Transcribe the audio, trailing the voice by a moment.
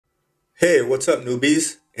Hey, what's up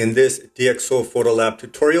newbies? In this DxO PhotoLab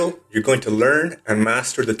tutorial, you're going to learn and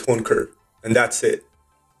master the tone curve, and that's it.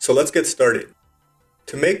 So let's get started.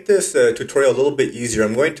 To make this tutorial a little bit easier,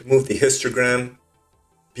 I'm going to move the histogram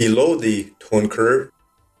below the tone curve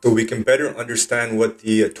so we can better understand what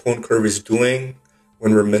the tone curve is doing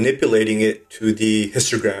when we're manipulating it to the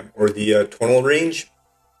histogram or the tonal range.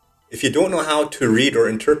 If you don't know how to read or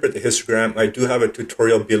interpret the histogram, I do have a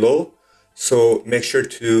tutorial below. So make sure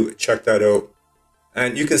to check that out.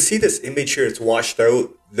 And you can see this image here, it's washed out.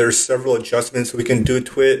 There's several adjustments we can do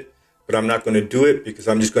to it, but I'm not going to do it because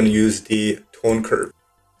I'm just going to use the tone curve.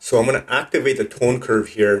 So I'm going to activate the tone curve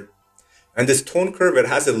here. And this tone curve, it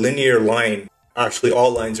has a linear line. Actually,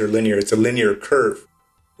 all lines are linear. It's a linear curve,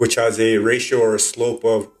 which has a ratio or a slope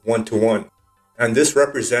of 1:1. And this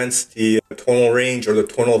represents the tonal range or the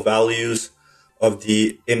tonal values of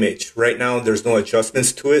the image. Right now, there's no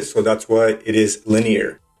adjustments to it, so that's why it is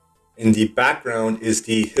linear. In the background is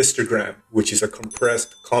the histogram, which is a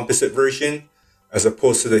compressed composite version, as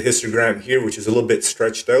opposed to the histogram here, which is a little bit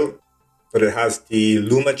stretched out, but it has the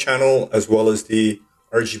Luma channel as well as the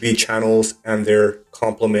RGB channels and their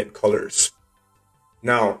complement colors.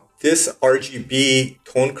 Now, this RGB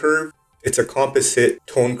tone curve, it's a composite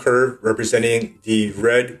tone curve representing the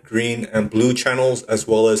red, green, and blue channels as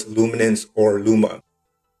well as luminance or Luma.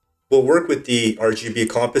 We'll work with the RGB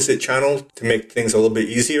composite channel to make things a little bit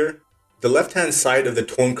easier. The left-hand side of the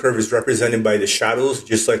tone curve is represented by the shadows,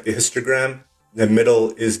 just like the histogram. The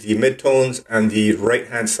middle is the midtones, and the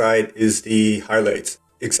right-hand side is the highlights,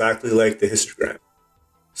 exactly like the histogram.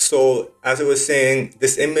 So, as I was saying,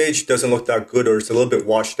 this image doesn't look that good, or it's a little bit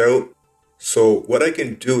washed out. So what I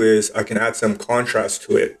can do is I can add some contrast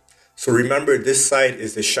to it. So remember, this side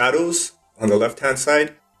is the shadows on the left-hand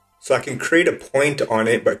side. So I can create a point on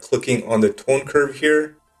it by clicking on the tone curve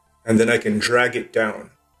here, and then I can drag it down.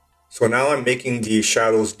 So now I'm making the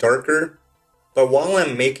shadows darker. But while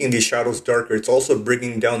I'm making the shadows darker, it's also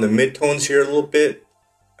bringing down the midtones here a little bit,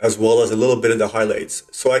 as well as a little bit of the highlights.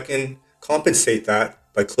 So I can compensate that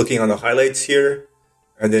by clicking on the highlights here,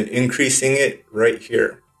 and then increasing it right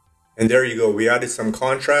here. And there you go, we added some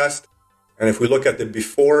contrast. And if we look at the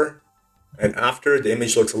before and after, the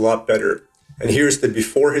image looks a lot better. And here's the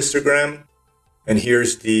before histogram, and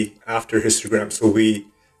here's the after histogram. So we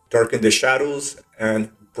darken the shadows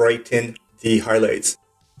and brighten the highlights.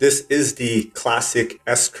 This is the classic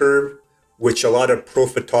S curve, which a lot of pro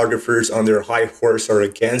photographers on their high horse are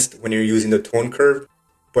against when you're using the tone curve,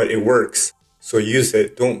 but it works. So use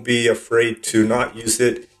it. Don't be afraid to not use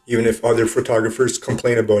it, even if other photographers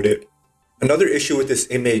complain about it. Another issue with this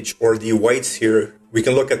image, or the whites here, we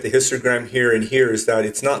can look at the histogram here and here, is that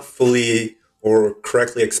it's not fully or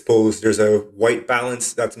correctly exposed. There's a white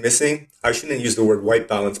balance that's missing. I shouldn't use the word white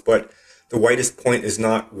balance, but the whitest point is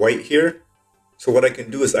not white here. So what I can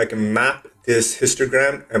do is I can map this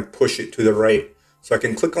histogram and push it to the right. So I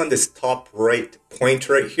can click on this top right point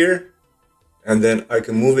right here, and then I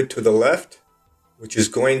can move it to the left, which is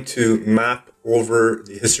going to map over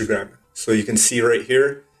the histogram. So you can see right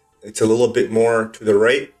here, it's a little bit more to the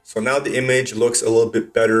right. So now the image looks a little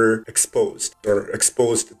bit better exposed, or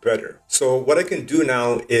exposed better. So what I can do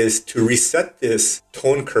now is to reset this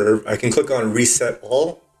tone curve. I can click on reset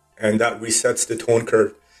all, and that resets the tone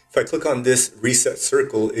curve. If I click on this reset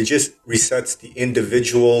circle, it just resets the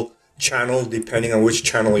individual channel depending on which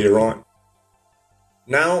channel you're on.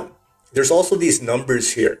 Now, there's also these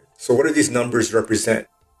numbers here. So what do these numbers represent?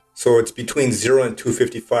 So it's between 0 and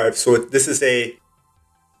 255. So this is a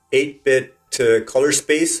 8-bit color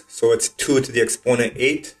space. So it's 2 to the exponent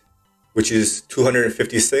 8, which is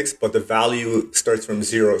 256, but the value starts from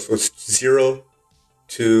 0. So it's 0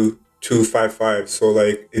 to 255. So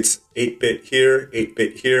like it's 8-bit here,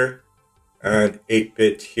 8-bit here, and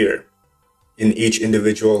 8-bit here in each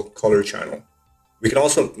individual color channel. We can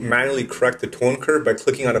also manually correct the tone curve by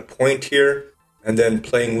clicking on a point here and then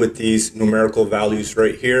playing with these numerical values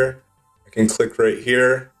right here. I can click right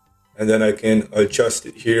here, and then I can adjust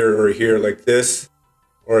it here or here like this,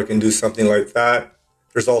 or I can do something like that.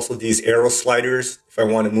 There's also these arrow sliders if I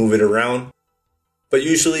want to move it around. But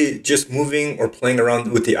usually just moving or playing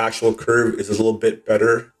around with the actual curve is a little bit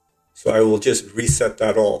better. So I will just reset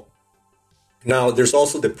that all. Now there's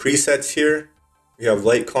also the presets here. We have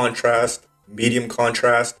light contrast, medium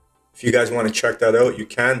contrast. If you guys want to check that out, you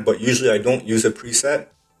can, but usually I don't use a preset.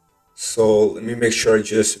 So let me make sure I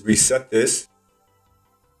just reset this.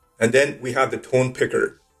 And then we have the tone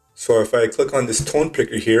picker. So if I click on this tone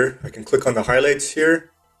picker here, I can click on the highlights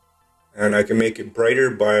here, and I can make it brighter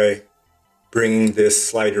by bringing this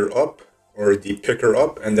slider up, or the picker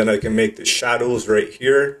up, and then I can make the shadows right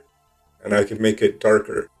here, and I can make it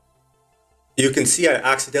darker. You can see I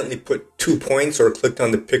accidentally put 2 points or clicked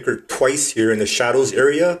on the picker twice here in the shadows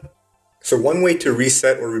area. So one way to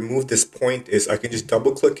reset or remove this point is I can just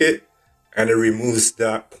double click it and it removes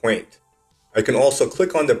that point. I can also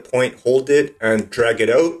click on the point, hold it, and drag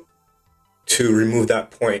it out to remove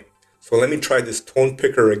that point. So let me try this tone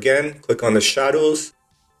picker again. Click on the shadows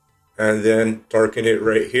and then darken it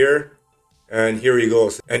right here. And here he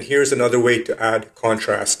goes. And here's another way to add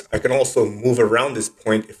contrast. I can also move around this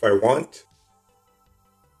point if I want.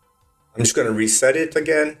 I'm just going to reset it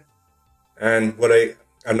again. And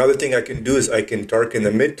another thing I can do is I can darken the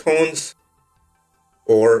midtones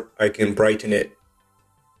or I can brighten it.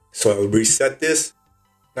 So I'll reset this.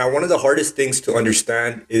 Now, one of the hardest things to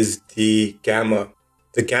understand is the gamma.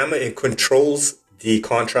 The gamma, it controls the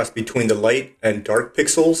contrast between the light and dark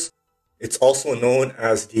pixels. It's also known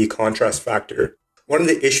as the contrast factor. One of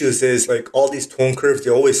the issues is like all these tone curves,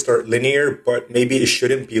 they always start linear, but maybe it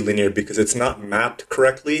shouldn't be linear because it's not mapped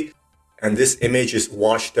correctly. And this image is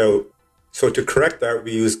washed out. So to correct that,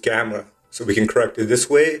 we use gamma. So we can correct it this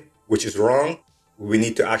way, which is wrong. We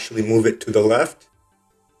need to actually move it to the left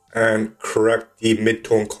and correct the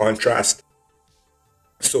midtone contrast.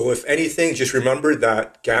 So if anything, just remember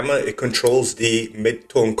that gamma, it controls the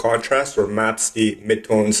midtone contrast or maps the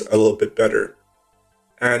midtones a little bit better.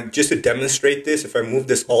 And just to demonstrate this, if I move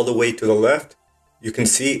this all the way to the left, you can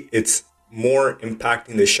see it's more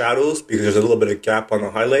impacting the shadows because there's a little bit of gap on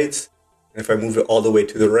the highlights. And if I move it all the way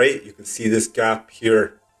to the right, you can see this gap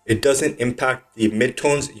here. It doesn't impact the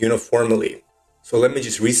midtones uniformly. So let me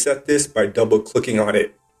just reset this by double clicking on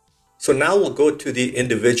it. So now we'll go to the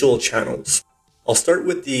individual channels. I'll start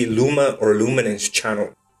with the Luma or luminance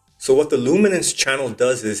channel. So what the luminance channel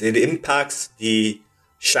does is it impacts the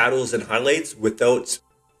shadows and highlights without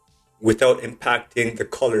impacting the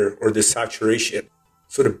color or the saturation.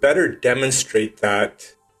 So to better demonstrate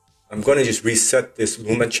that, I'm going to just reset this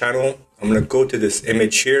Luma channel. I'm going to go to this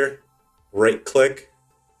image here, right click,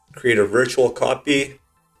 create a virtual copy,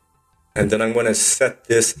 and then I'm going to set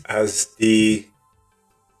this as the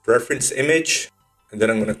reference image, and then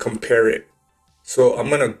I'm going to compare it. So I'm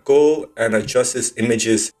going to go and adjust this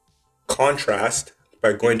image's contrast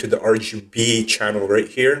by going to the RGB channel right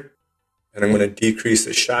here. And I'm going to decrease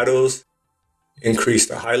the shadows, increase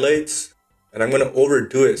the highlights, and I'm going to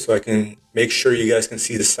overdo it so I can make sure you guys can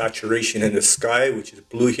see the saturation in the sky, which is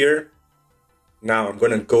blue here. Now I'm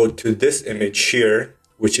going to go to this image here,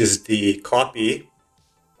 which is the copy.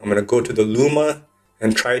 I'm going to go to the Luma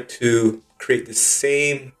and try to create the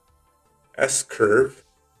same S-curve,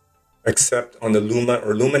 except on the Luma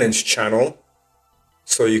or luminance channel.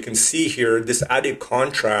 So you can see here, this added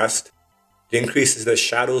contrast increases the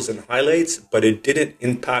shadows and highlights, but it didn't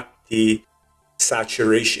impact the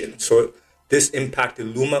saturation. So this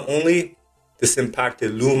impacted Luma only. This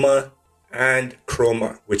impacted Luma and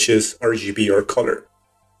Chroma, which is RGB or color.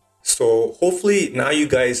 So hopefully now you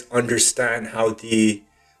guys understand how the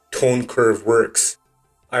tone curve works.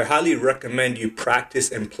 I highly recommend you practice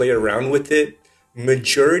and play around with it.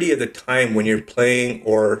 Majority of the time when you're playing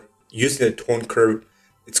or using the tone curve,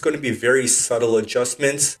 it's going to be very subtle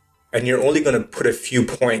adjustments and you're only going to put a few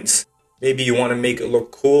points. Maybe you want to make it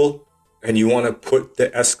look cool and you want to put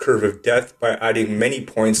the S-curve of death by adding many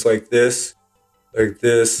points like this, like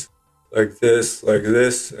this, like this, like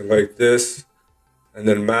this, and like this, and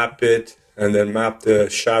then map it, and then map the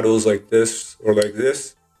shadows like this or like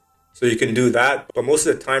this. So you can do that, but most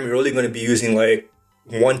of the time you're only going to be using like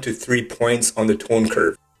 1 to 3 points on the tone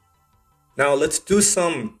curve. Now let's do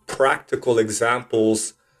some practical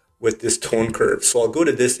examples with this tone curve. So I'll go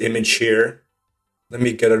to this image here. Let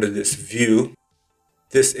me get out of this view.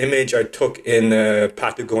 This image I took in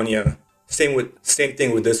Patagonia. Same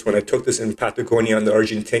thing with this one. I took this in Patagonia on the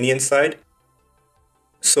Argentinian side.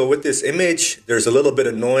 So with this image, there's a little bit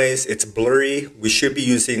of noise. It's blurry. We should be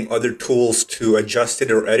using other tools to adjust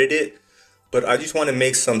it or edit it. But I just want to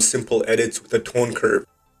make some simple edits with the tone curve.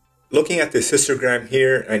 Looking at this histogram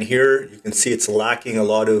here and here, you can see it's lacking a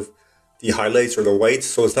lot of the highlights or the whites.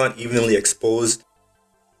 So it's not evenly exposed,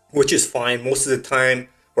 which is fine. Most of the time,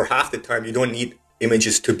 or half the time, you don't need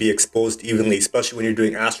images to be exposed evenly, especially when you're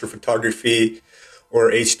doing astrophotography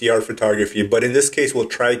or HDR photography. But in this case, we'll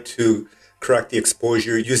try to correct the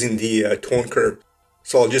exposure using the tone curve.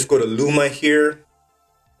 So I'll just go to Luma here,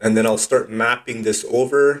 and then I'll start mapping this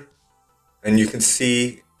over. And you can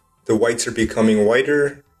see the whites are becoming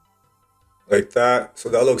whiter, like that. So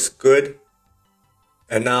that looks good.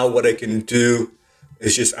 And now what I can do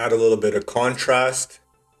is just add a little bit of contrast,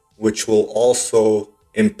 which will also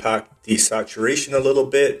impact the saturation a little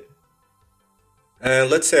bit. And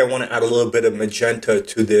let's say I want to add a little bit of magenta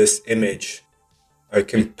to this image. I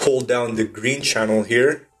can pull down the green channel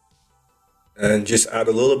here and just add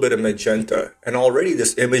a little bit of magenta. And already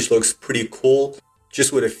this image looks pretty cool,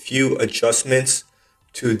 just with a few adjustments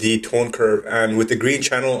to the tone curve. And with the green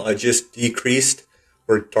channel, I just decreased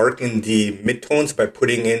or darkened the midtones by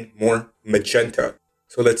putting in more magenta.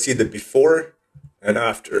 So let's see the before and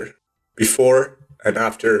after. Before and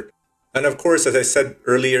after. And of course, as I said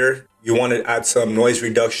earlier, you want to add some noise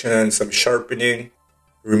reduction and some sharpening,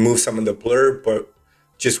 remove some of the blur, but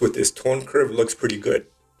just with this tone curve, it looks pretty good.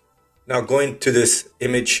 Now going to this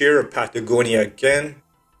image here of Patagonia again,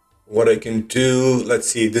 what I can do, let's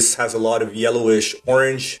see, this has a lot of yellowish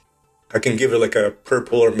orange. I can give it like a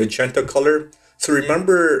purple or magenta color. So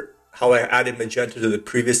remember how I added magenta to the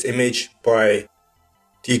previous image by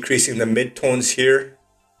decreasing the midtones here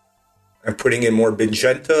and putting in more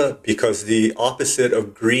magenta, because the opposite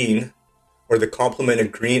of green, or the complement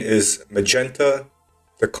of green, is magenta.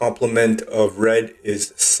 The complement of red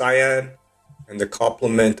is cyan, and the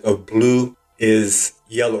complement of blue is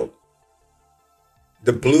yellow.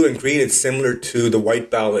 The blue and green is similar to the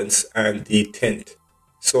white balance and the tint.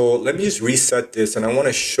 So let me just reset this, and I want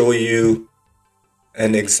to show you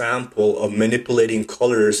an example of manipulating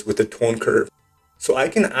colors with the tone curve. So I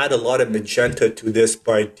can add a lot of magenta to this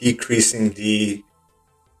by decreasing the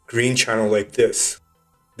green channel like this.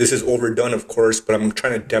 This is overdone, of course, but I'm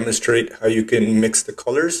trying to demonstrate how you can mix the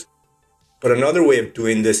colors. But another way of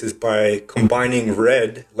doing this is by combining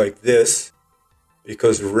red like this,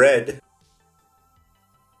 because red,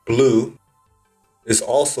 blue, is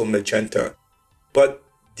also magenta. But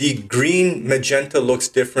the green magenta looks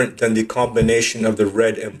different than the combination of the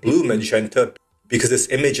red and blue magenta, because this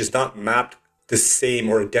image is not mapped the same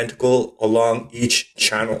or identical along each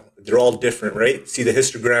channel. They're all different, right? See the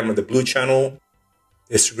histogram of the blue channel,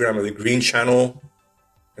 the histogram of the green channel,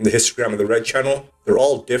 and the histogram of the red channel. They're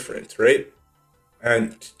all different, right?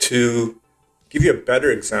 And to give you a better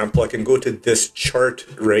example, I can go to this chart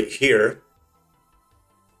right here.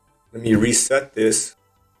 Let me reset this.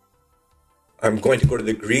 I'm going to go to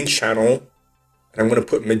the green channel, and I'm going to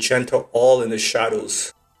put magenta all in the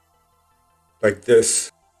shadows, like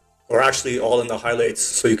this. Or actually all in the highlights.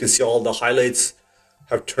 So you can see all the highlights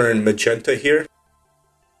have turned magenta here.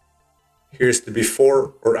 Here's the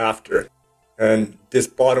before or after. And this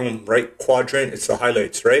bottom right quadrant, it's the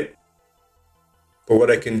highlights, right? But what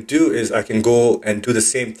I can do is I can go and do the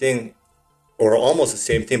same thing, or almost the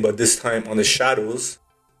same thing, but this time on the shadows,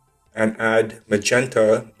 and add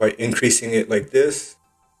magenta by increasing it like this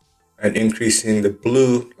and increasing the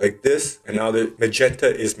blue like this. And now the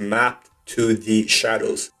magenta is mapped to the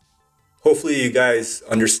shadows. Hopefully you guys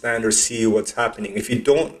understand or see what's happening. If you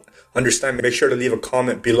don't understand, make sure to leave a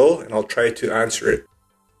comment below and I'll try to answer it.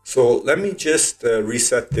 So let me just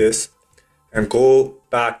reset this and go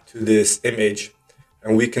back to this image,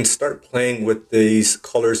 and we can start playing with these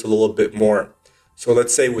colors a little bit more. So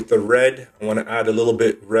let's say with the red, I want to add a little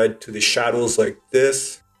bit red to the shadows like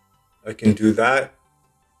this. I can do that,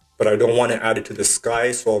 but I don't want to add it to the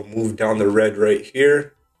sky, so I'll move down the red right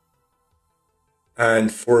here.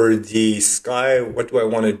 And for the sky, what do I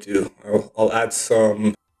want to do? I'll add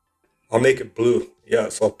some, I'll make it blue. Yeah,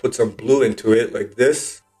 so I'll put some blue into it like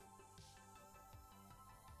this.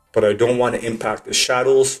 But I don't want to impact the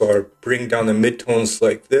shadows, so I bring down the midtones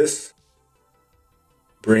like this.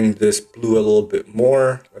 Bring this blue a little bit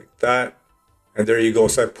more, like that. And there you go.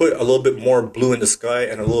 So I put a little bit more blue in the sky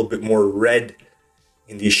and a little bit more red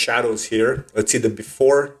in these shadows here. Let's see the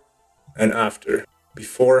before and after.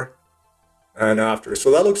 Before and after.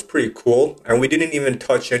 So that looks pretty cool. And we didn't even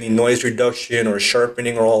touch any noise reduction or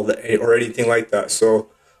sharpening or anything like that. So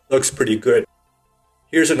looks pretty good.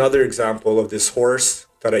 Here's another example of this horse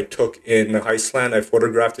that I took in Iceland. I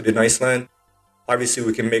photographed it in Iceland. Obviously,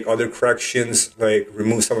 we can make other corrections, like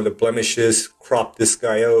remove some of the blemishes, crop this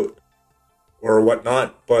guy out, or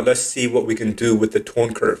whatnot. But let's see what we can do with the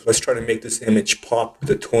tone curve. Let's try to make this image pop with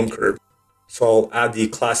the tone curve. So I'll add the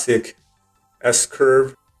classic S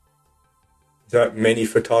curve that many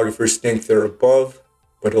photographers think they're above,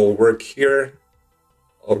 but it'll work here.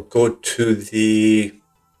 I'll go to the,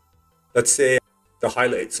 let's say, the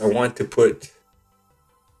highlights. I want to put,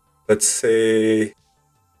 let's say,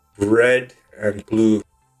 red and blue.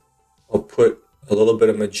 I'll put a little bit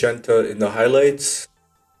of magenta in the highlights.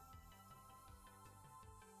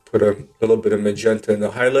 Put a little bit of magenta in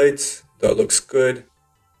the highlights. That looks good.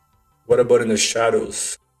 What about in the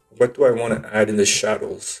shadows? What do I want to add in the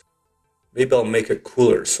shadows? Maybe I'll make it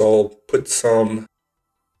cooler. So I'll put some,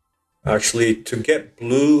 actually to get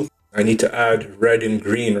blue, I need to add red and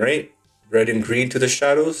green, right? Red and green to the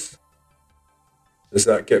shadows. Does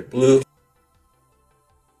that get blue?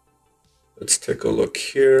 Let's take a look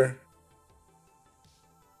here.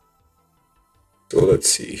 So let's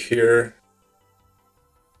see here.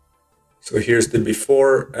 So here's the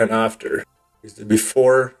before and after. Here's the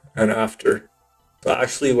before and after. So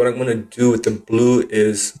actually what I'm going to do with the blue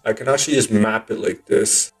is I can actually just map it like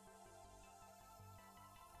this.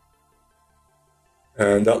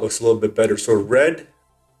 And that looks a little bit better. So red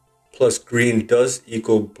plus green does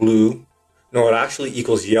equal blue. No, it actually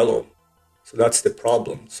equals yellow. So that's the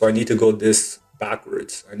problem. So I need to go this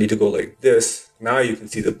backwards. I need to go like this. Now you can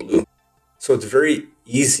see the blue. So it's very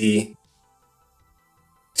easy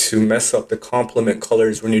to mess up the complement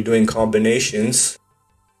colors when you're doing combinations.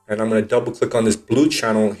 And I'm going to double click on this blue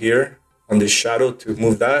channel here on this shadow to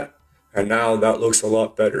move that. And now that looks a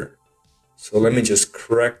lot better. So let me just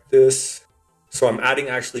correct this. So I'm adding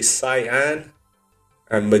actually cyan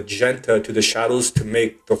and magenta to the shadows to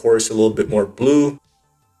make the horse a little bit more blue.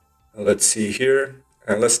 And let's see here.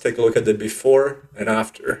 And let's take a look at the before and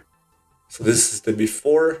after. So this is the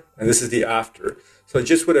before and this is the after. So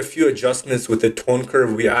just with a few adjustments with the tone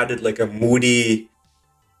curve, we added like a moody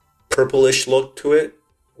purplish look to it.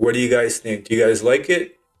 What do you guys think? Do you guys like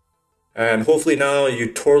it? And hopefully now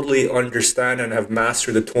you totally understand and have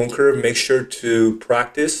mastered the tone curve. Make sure to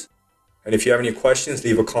practice. And if you have any questions,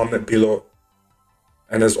 leave a comment below.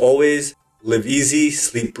 And as always, live easy,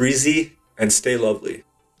 sleep breezy, and stay lovely.